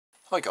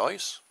Hi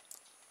guys,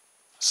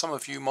 some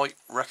of you might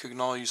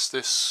recognise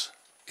this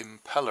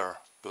impeller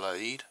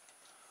blade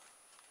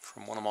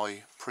from one of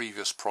my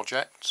previous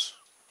projects.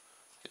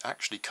 It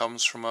actually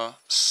comes from a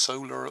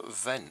solar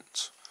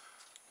vent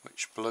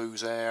which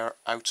blows air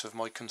out of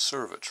my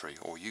conservatory,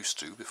 or used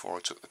to before I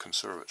took the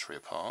conservatory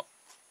apart.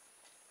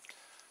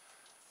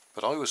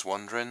 But I was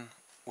wondering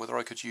whether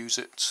I could use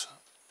it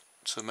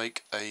to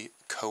make a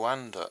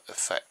Coanda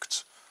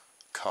Effect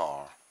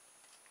car.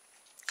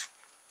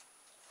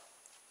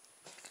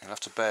 You'll have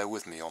to bear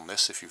with me on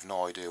this if you've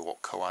no idea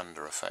what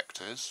Coanda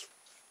Effect is.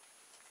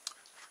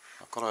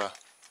 I've got a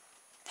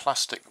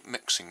plastic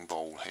mixing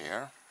bowl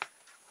here.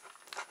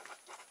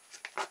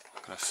 I'm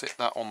going to fit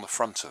that on the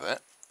front of it.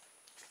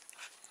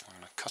 I'm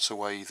going to cut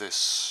away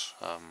this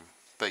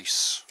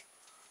base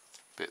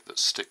bit that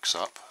sticks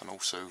up, and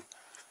also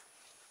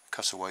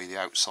cut away the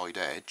outside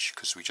edge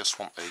because we just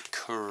want a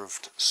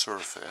curved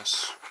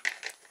surface.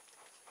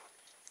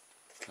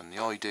 And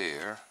the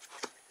idea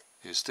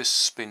is this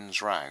spins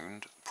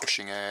round,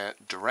 pushing air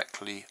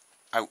directly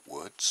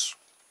outwards,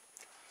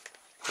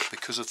 but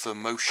because of the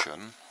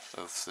motion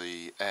of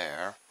the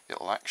air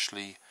it'll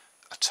actually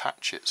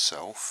attach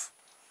itself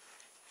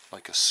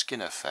like a skin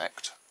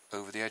effect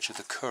over the edge of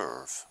the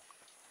curve.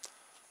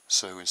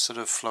 So instead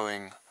of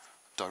flowing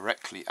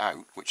directly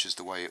out, which is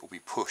the way it will be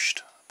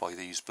pushed by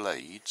these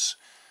blades,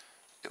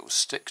 it will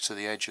stick to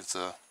the edge of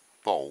the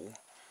bowl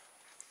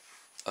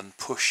and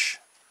push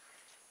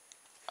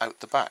out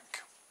the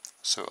back.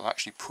 So it'll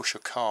actually push a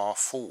car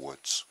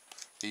forwards,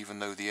 even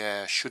though the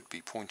air should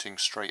be pointing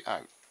straight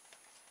out.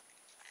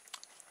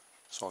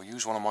 So I'll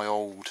use one of my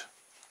old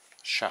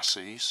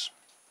chassis,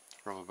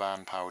 rubber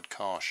band powered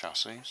car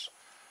chassis,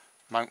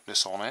 mount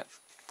this on it,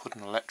 put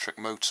an electric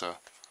motor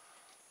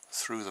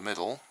through the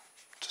middle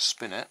to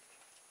spin it,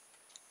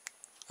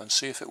 and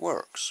see if it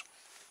works.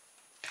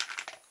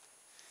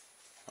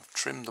 I've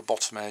trimmed the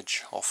bottom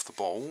edge off the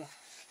bowl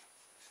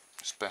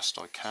as best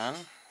I can,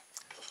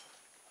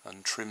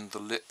 and trimmed the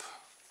lip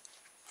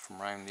from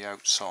round the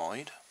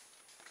outside,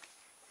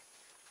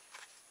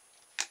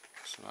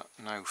 so that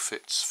now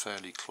fits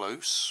fairly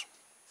close.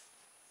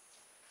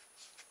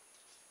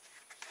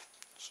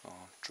 So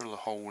I'll drill a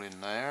hole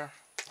in there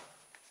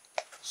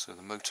so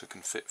the motor can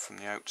fit from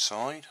the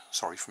outside,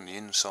 from the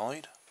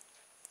inside.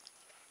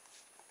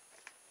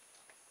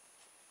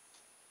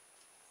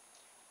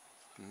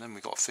 And then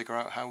we've got to figure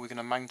out how we're going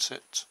to mount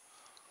it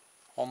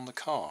on the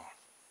car.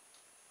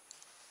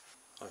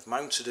 I've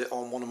mounted it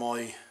on one of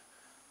my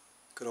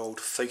good old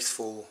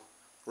faithful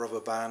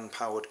rubber band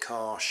powered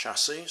car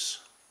chassis.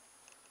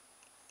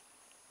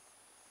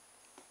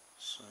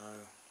 So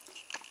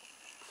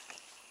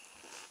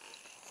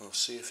we'll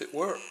see if it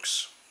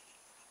works.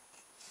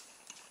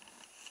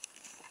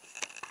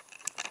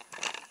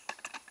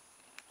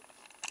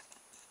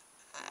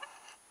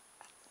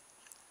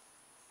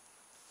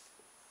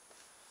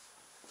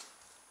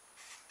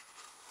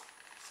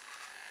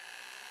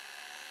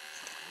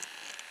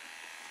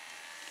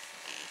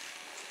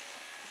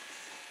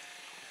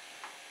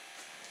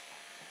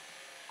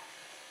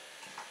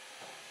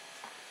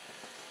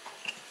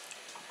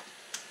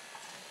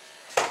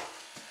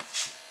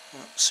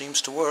 That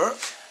seems to work.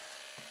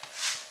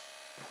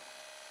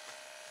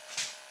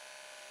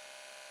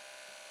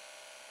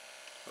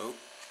 Oh,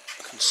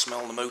 I can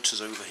smell the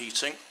motors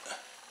overheating.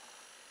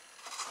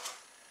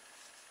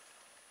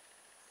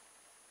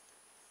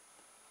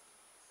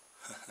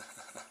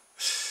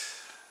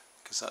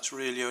 Because that's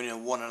really only a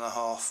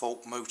 1.5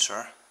 volt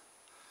motor,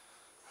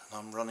 and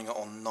I'm running it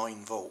on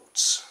 9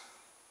 volts.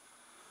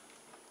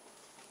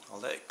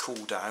 I'll let it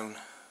cool down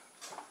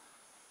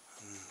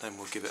and then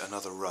we'll give it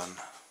another run.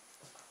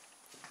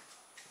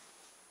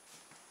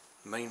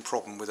 The main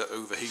problem with it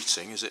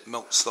overheating is it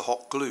melts the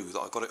hot glue that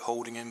I got it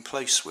holding in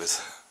place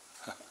with.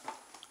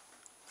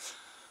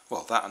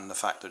 Well, that and the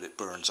fact that it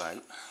burns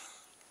out.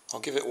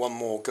 I'll give it one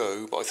more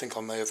go, but I think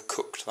I may have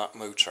cooked that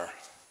motor.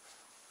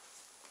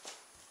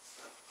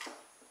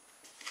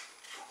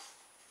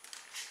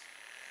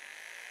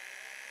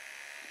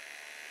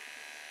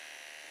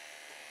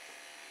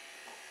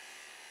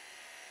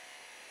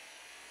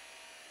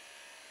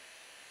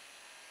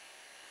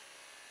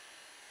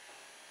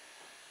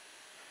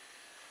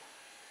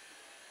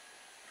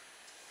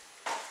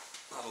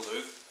 That'll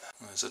do.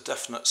 There's a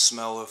definite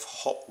smell of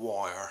hot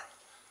wire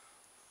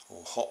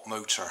or hot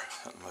motor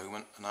at the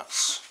moment, and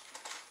that's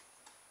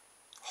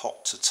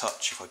hot to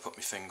touch if I put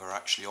my finger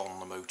actually on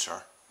the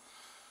motor.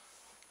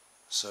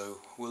 So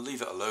we'll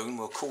leave it alone,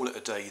 we'll call it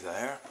a day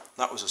there.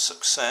 That was a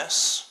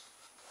success.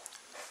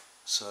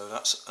 So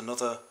that's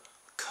another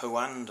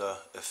Coanda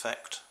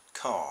Effect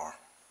car.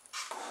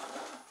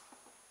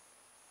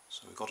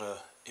 So we've got a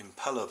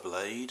impeller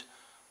blade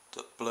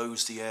that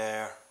blows the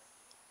air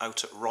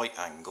out at right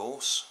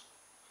angles,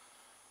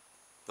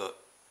 but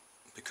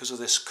because of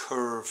this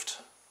curved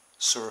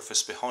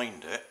surface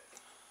behind it,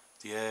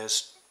 the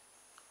air's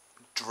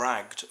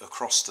dragged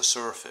across the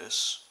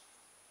surface,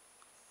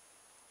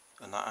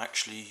 and that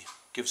actually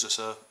gives us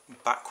a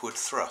backward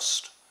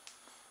thrust.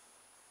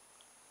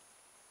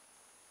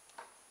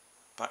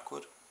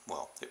 backward.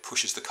 Well, it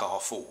pushes the car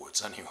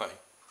forwards anyway.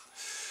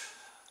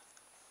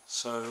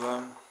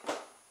 So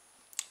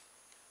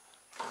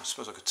I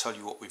suppose I could tell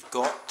you what we've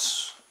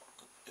got.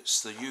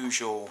 It's the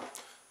usual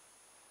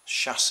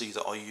chassis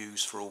that I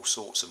use for all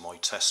sorts of my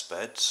test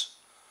beds,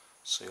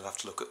 so you'll have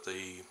to look at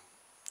the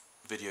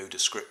video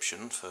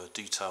description for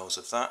details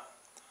of that.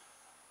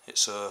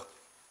 It's a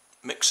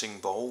mixing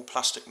bowl,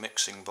 plastic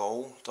mixing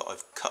bowl, that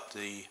I've cut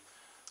the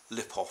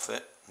lip off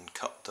it and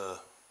cut the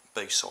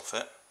base off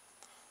it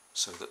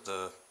so that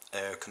the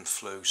air can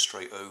flow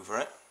straight over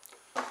it,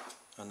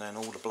 and then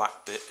all the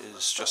black bit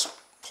is just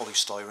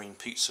polystyrene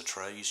pizza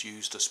trays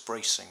used as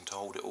bracing to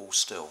hold it all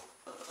still.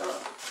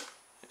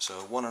 It's a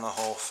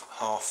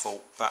 1.5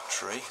 volt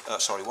battery,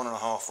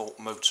 1.5 volt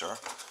motor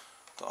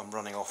that I'm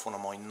running off one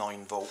of my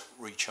 9 volt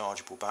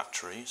rechargeable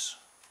batteries,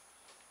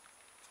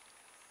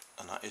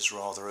 and that is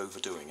rather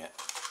overdoing it.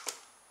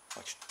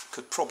 I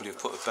could probably have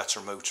put a better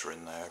motor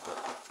in there,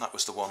 but that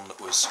was the one that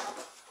was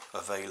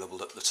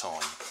available at the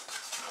time.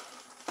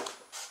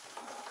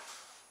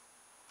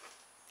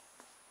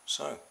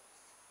 So,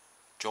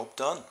 job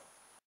done.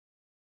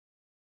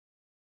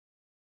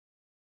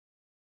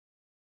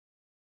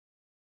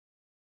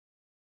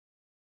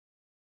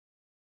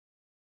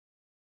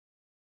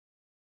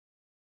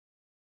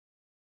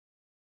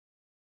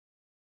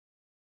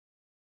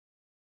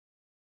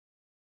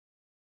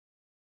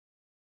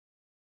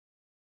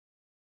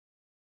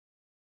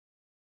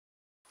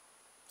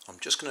 I'm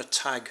just going to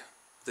tag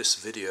this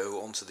video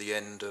onto the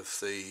end of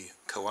the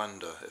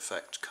Coanda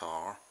Effect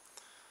Car.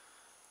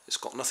 It's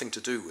got nothing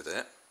to do with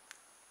it.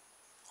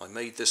 I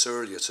made this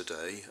earlier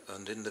today,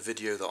 and in the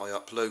video that I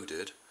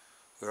uploaded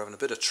we were having a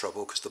bit of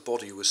trouble because the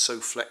body was so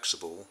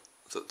flexible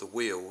that the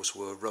wheels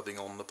were rubbing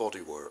on the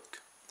bodywork.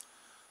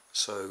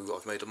 So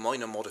I've made a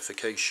minor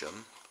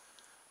modification.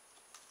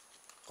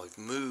 I've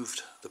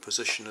moved the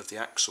position of the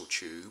axle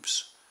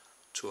tubes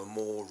to a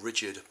more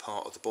rigid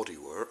part of the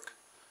bodywork,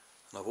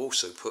 and I've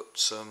also put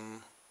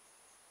some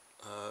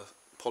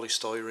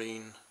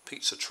polystyrene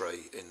pizza tray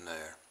in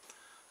there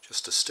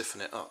just to stiffen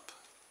it up.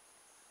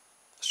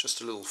 It's just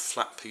a little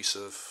flat piece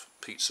of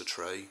pizza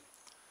tray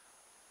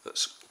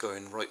that's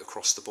going right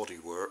across the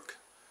bodywork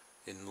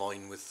in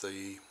line with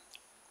the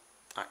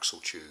axle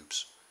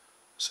tubes.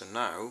 So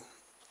now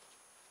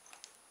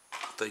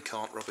they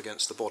can't rub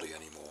against the body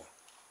anymore.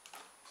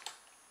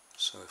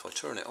 So if I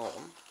turn it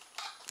on,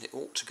 it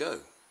ought to go.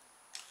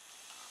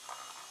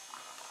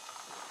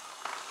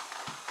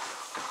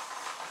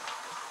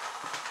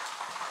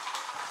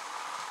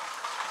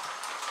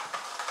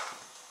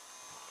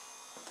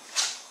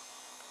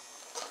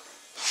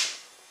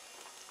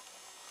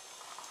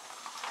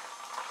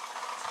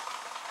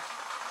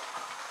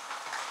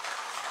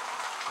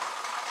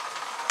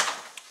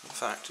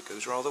 In fact, it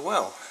goes rather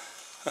well.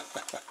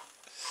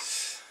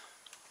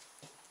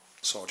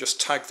 So I'll just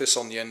tag this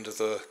on the end of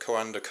the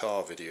Coanda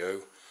car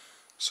video,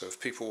 so if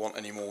people want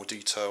any more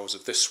details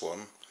of this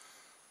one,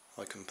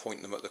 I can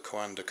point them at the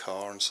Coanda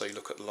car and say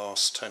look at the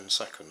last 10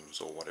 seconds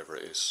or whatever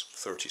it is,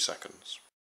 30 seconds.